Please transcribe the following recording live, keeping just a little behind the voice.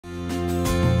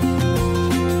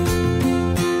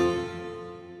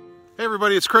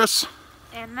everybody, it's Chris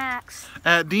and Max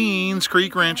at Dean's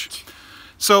Creek Ranch.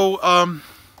 So,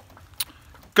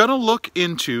 gonna look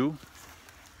into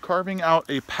carving out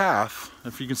a path,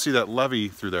 if you can see that levee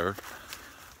through there,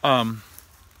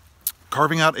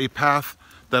 carving out a path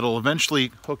that'll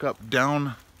eventually hook up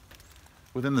down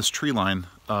within this tree line.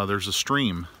 There's a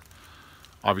stream,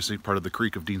 obviously part of the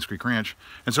creek of Dean's Creek Ranch,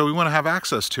 and so we want to have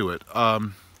access to it.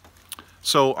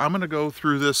 So I'm going to go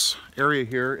through this area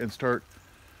here and start.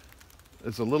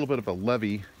 It's a little bit of a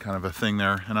levee kind of a thing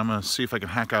there, and I'm going to see if I can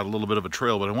hack out a little bit of a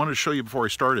trail, but I wanted to show you before I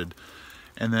started,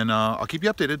 and then I'll keep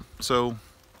you updated, so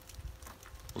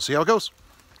we'll see how it goes.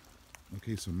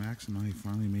 Okay, so Max and I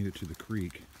finally made it to the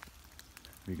creek.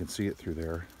 You can see it through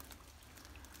there,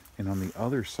 and on the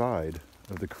other side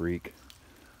of the creek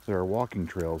there are walking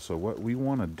trails. So what we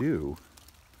want to do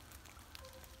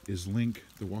is link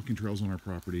the walking trails on our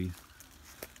property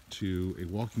to a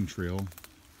walking trail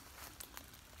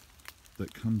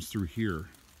that comes through here.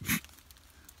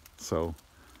 So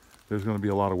there's going to be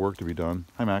a lot of work to be done.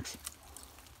 Hi, Max.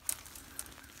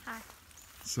 Hi.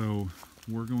 So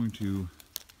we're going to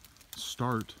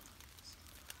start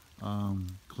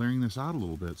clearing this out a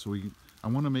little bit. So I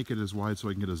want to make it as wide so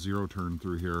I can get a zero turn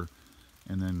through here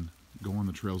and then go on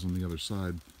the trails on the other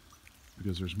side,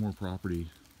 because there's more property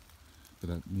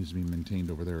that needs to be maintained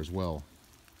over there as well.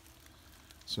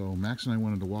 So Max and I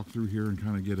wanted to walk through here and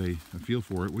kind of get a feel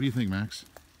for it. What do you think, Max?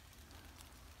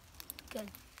 Good.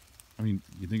 I mean,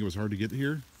 you think it was hard to get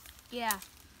here? Yeah.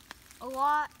 A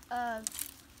lot of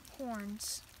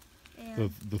horns.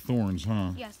 And The thorns,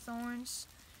 huh? yeah, thorns.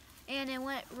 And it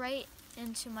went right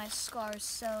into my scars,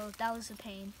 so that was a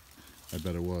pain. I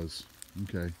bet it was.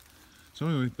 Okay. So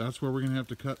anyway, that's where we're going to have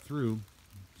to cut through.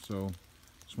 So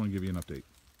just want to give you an update.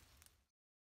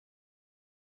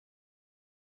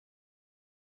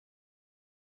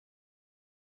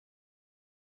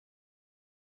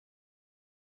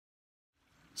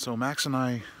 So Max and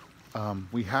I,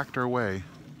 we hacked our way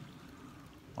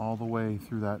all the way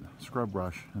through that scrub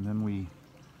brush, and then we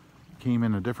came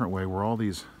in a different way where all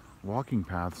these walking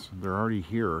paths, they're already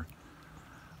here,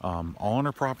 all on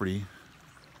our property.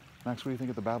 Max, what do you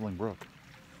think of the Babbling Brook?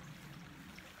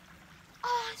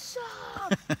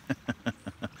 Awesome!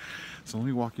 So let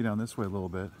me walk you down this way a little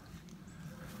bit.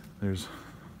 There's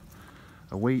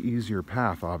a way easier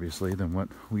path, obviously, than what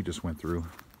we just went through.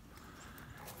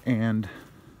 And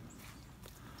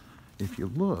if you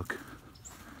look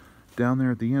down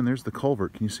there at the end, there's the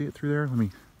culvert. Can you see it through there?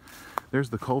 There's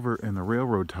the culvert and the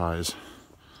railroad ties.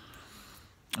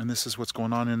 And this is what's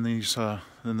going on in these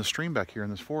in the stream back here in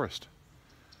this forest.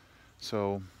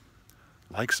 So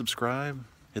like, subscribe,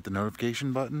 hit the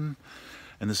notification button.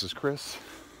 And this is Chris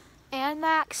And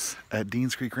Max. at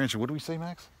Dean's Creek Ranch. What do we say,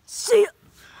 Max? See ya!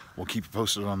 We'll keep you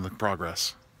posted on the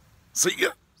progress. See ya!